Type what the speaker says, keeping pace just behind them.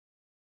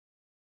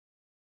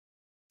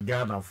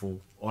Ghana for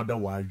other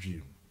wild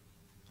dream.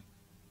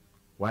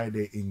 Why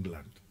they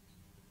England?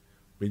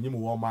 When you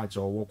want match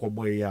or walk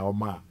away or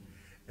ma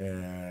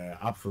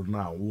up from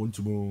now, want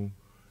to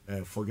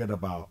forget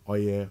about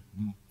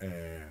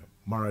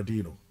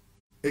Maradino.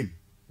 Hey,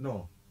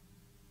 no.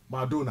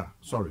 Maradona,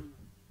 sorry.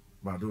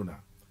 Maradona.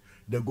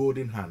 The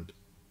golden hand.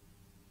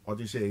 Or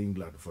they say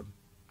England for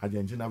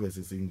Argentina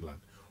versus England.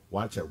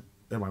 Watch out.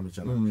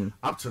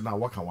 Up to now,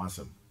 what can want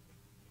some?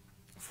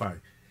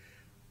 Fine.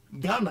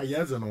 Ghana,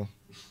 yes or no?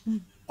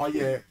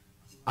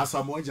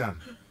 Asamoah Gyan.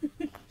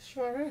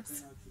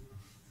 Suarez.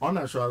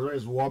 On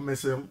Suarez, one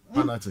missing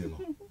penalty.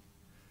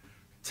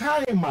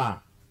 Time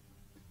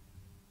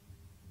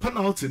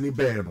penalty ni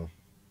bear.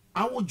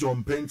 I will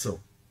John Paintsil.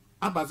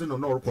 Abazin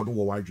no record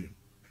wide dream.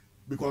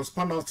 Because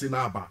penalty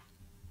na ba.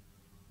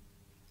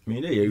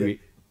 Me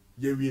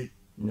Yewi.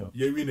 No.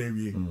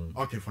 Yewi.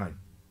 Okay, fine.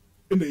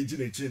 In the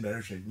engine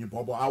direction, you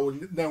bobo. I will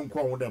never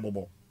crown them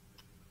bobo.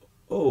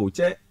 Oh,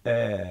 che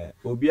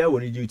Obia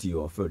woni duty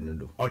or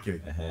Ferdinando. Okay.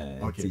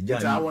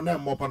 Okay. I want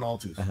them more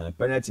penalties.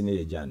 Penalty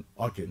ni Jan.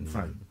 Okay,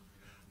 fine.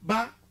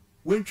 But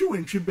when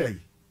you bay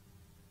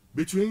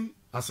between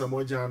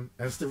Asamoah Gyan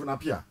and Stephen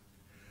Appiah.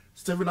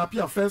 Stephen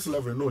Appiah first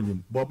level no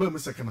him, but Bem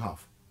second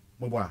half.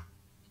 Moba.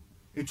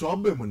 It's all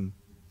Bemun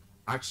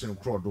action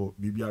crowd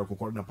Bibia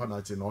Cocorna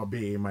penalty or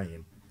bay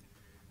mine.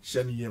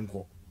 Shani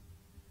Yemko.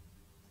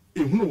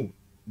 If no,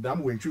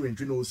 damn when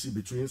you no see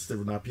between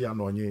Stephen Appiah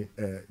and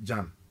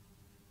Gyan.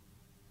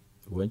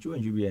 When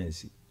you be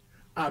NC.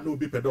 I know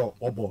be pedo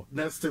obo.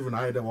 Then Stephen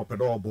I them or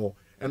pedo obo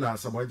and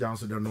Asamoah Gyan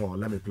said no,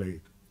 let me play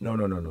it. No.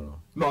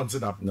 Not to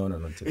that. No.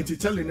 It's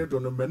telling it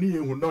on the many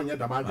who know yet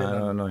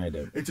the no,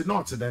 it's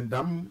not then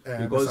damn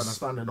because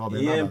misunderstanding of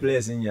the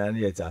place in yan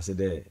yet as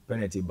a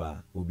penalty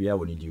bar will be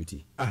our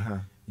duty.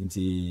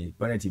 Into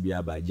penalty be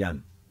by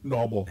Jan.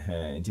 No,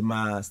 into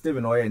my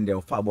Stephen Oy and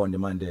the far born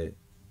demand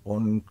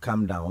on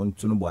come down on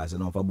Tunuboas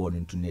and offer born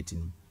into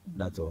netting.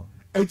 That's all.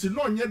 It's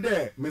not yet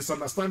there,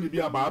 misunderstanding be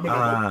about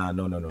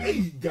no.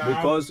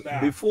 Because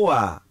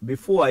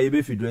before I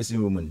be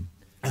dressing woman.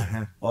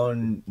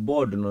 On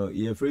board, no,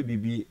 you free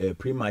be a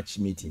pre-match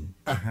meeting.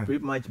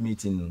 Pre-match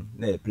meeting,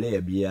 the player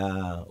be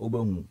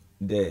over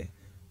the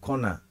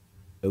corner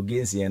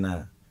against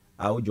Yana.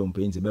 I'll jump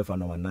into for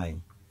number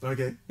 9.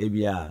 Okay.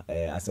 Abia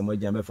Asamoah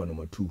Gyan for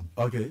number 2.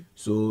 Okay.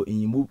 So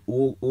in move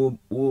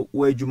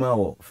where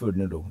Juma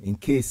Ferdinando in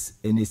case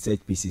any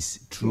set pieces,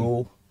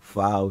 throw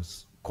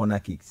fouls, corner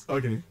kicks.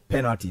 Okay.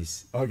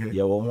 Penalties. Okay.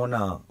 Yeah, one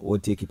will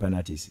take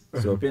penalties.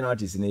 So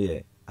penalties in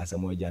here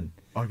Asamoah Gyan.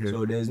 Okay.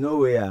 So there's no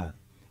way.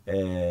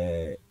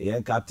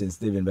 Young Captain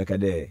Stephen Becker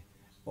there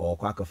or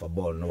quack of a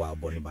ball no our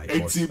body by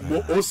force. We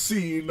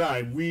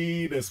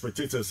the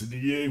spectators the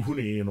year who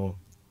you know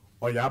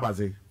or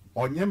yabaze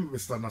on your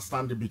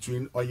misunderstanding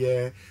between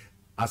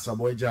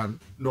Asamoah Gyan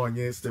no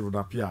Stephen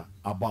Appiah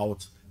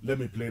about let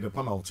me play the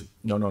penalty.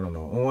 No.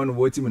 One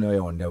waiting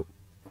on that.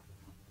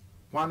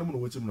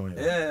 One waiting on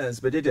yeah,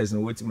 spectators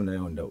and waiting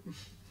on that.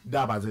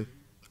 Dabaze.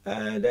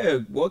 There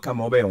what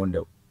come over on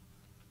that.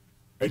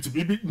 It's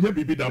bibi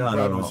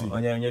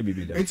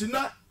it's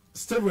not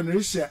Stephen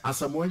Risha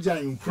Asamoah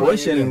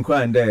Gyan in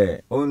crying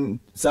there on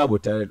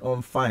sabotage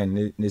on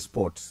fine in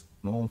sports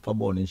no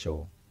football in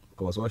show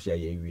because what share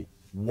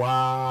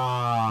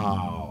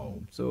wow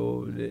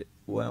so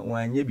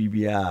when you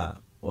bibia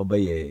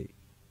obey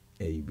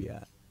a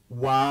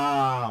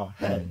wow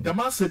the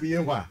man say be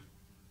what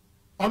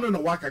on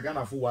no waka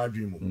Ghana for wild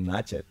dream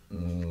watch it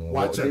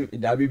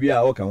that bibia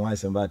all can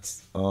once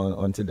but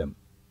onto them.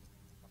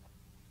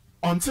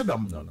 Until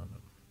them? No,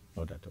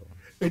 not at all.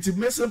 It's a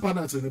missing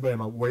penalty in the game.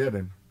 Where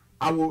then?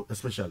 I will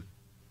especially.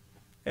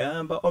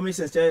 But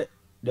almost say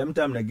them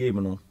time the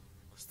game, no,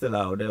 still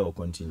out there or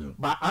continue.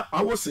 But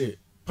I will say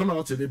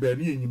penalty in the game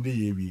in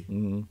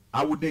the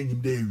I would name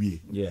him the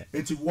yeah.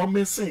 It's one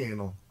missing, you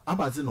know.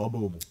 About in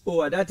Obo.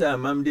 Oh, at that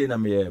time, I'm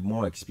doing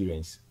more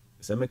experience.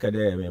 So make a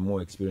day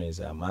more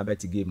experience. I bet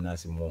to give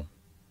nothing more.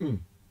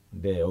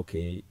 There,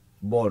 okay.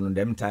 Born on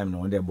them time,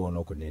 no, they're born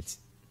no connect.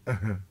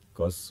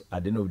 Because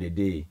at the end of the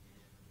day.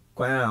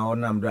 Quite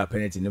on a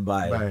penalty in the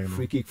by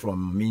free kick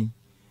from me,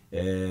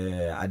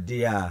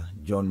 Adia,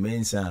 John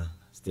Paintsil,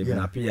 Stephen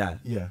Appiah.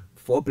 Yeah.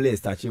 4 players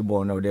touch your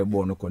ball now, they're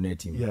born no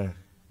connecting. Yeah.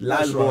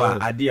 Last ball,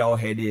 Adia or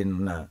head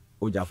in na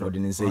Oja for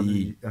didn't say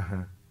ye.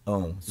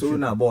 So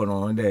now ball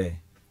on there.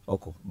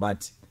 Okay.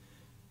 But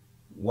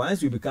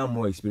once we become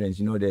more experienced,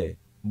 you know the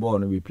ball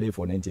we play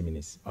for 90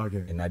 minutes.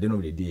 Okay. And at the end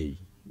of the day,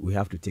 we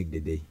have to take the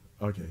day.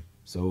 Okay.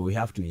 So we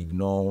have to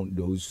ignore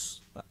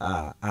those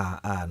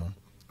no.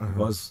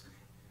 Because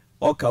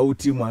so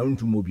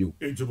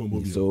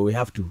we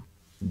have to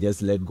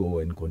just let go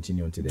and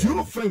continue to the do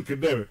you think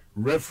the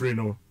referee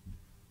no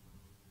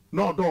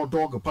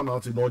dog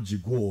penalty no G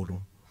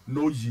goal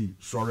no G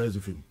Suarez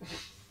film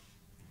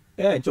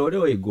yeah it's all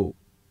the way go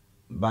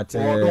but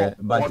go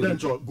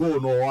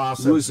no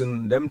rules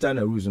them time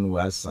the rules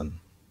was son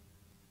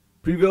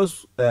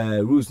previous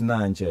rules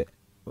now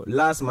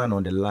last man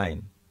on the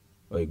line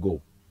or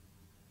go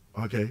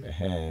okay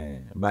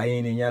by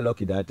any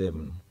lucky that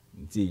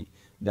see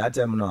that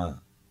time no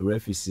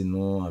referees, I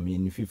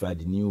mean, FIFA,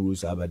 the new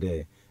rules over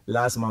there.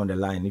 Last man on the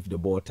line, if the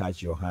ball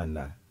touch your hand,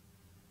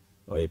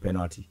 or a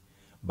penalty.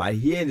 But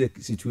here the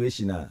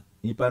situation,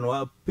 you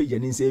know, page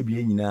and say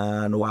being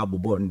no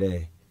abo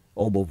there,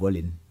 obo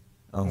volleying,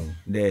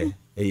 there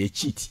a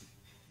cheat.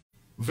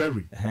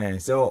 Very.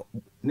 So,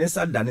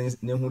 Nessa done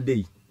in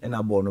day, and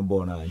a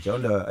born, and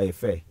John a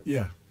fair.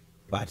 Yeah.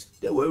 But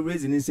they were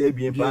raising in say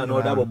being pan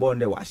or double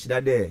bond, they watch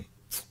that day.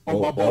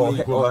 Or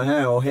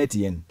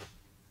Hetian.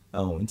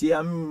 Oh,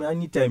 until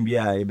anytime be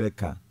a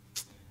Becca.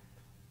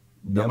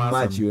 The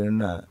match you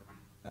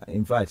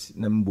in fact,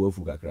 Nambo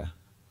Fugakra.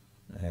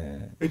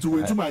 It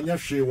will to my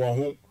yashi or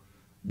home.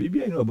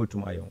 Maybe I know about to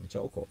my own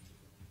choco.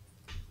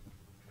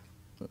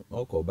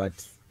 Okay,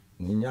 but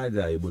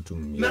neither able to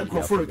me. Not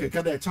for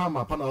a time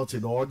a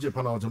penalty or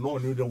penalty, no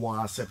need the one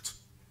accept.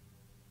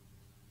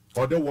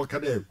 Or the work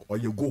there, or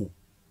you go.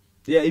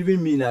 Yeah,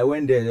 even me, I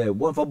went there,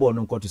 one for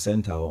born to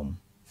center home.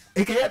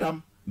 Okay,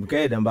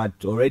 them, but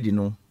already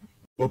no.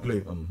 Go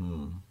play.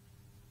 Oh,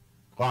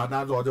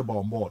 that's all the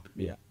on board.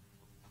 Yeah.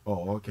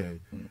 Oh, okay.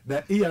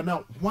 That here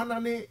now, one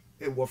and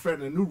it was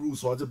friend and new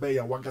rules or the bay.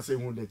 One can say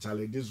when they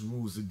challenge these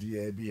rules,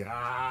 be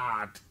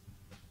hard.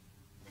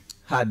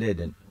 Hard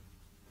didn't.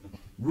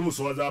 Rules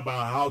was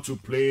about how to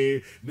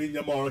play.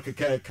 Ninja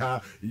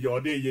Moraka,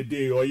 your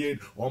day,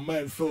 or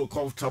man feel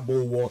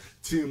comfortable. Or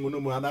team,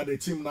 another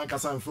team,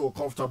 Nakasan feel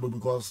comfortable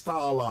because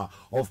style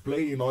of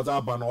playing or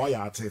that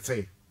banoya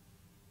tete.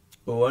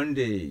 One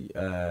day,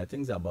 I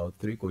think it's about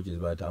 3 coaches,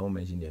 but I won't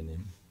mention their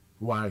name.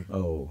 Why?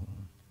 Oh,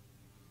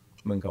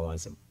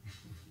 Mankawansam.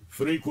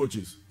 3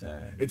 coaches.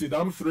 It's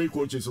them 3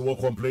 coaches who were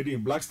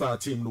complaining. Black Star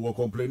team who were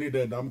complaining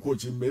that I'm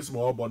coaching Miss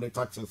more about the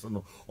taxes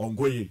on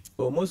going.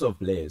 Oh, most of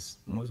players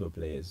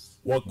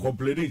were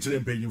complaining to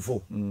them paying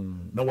for.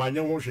 No one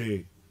knows.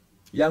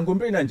 Young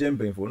complaining and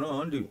jumping for no,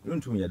 only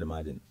to me at the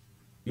margin.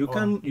 You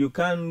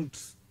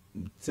can't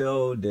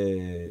tell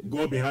the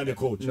go behind the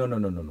coach.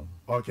 No.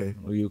 Okay.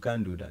 You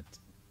can't do that.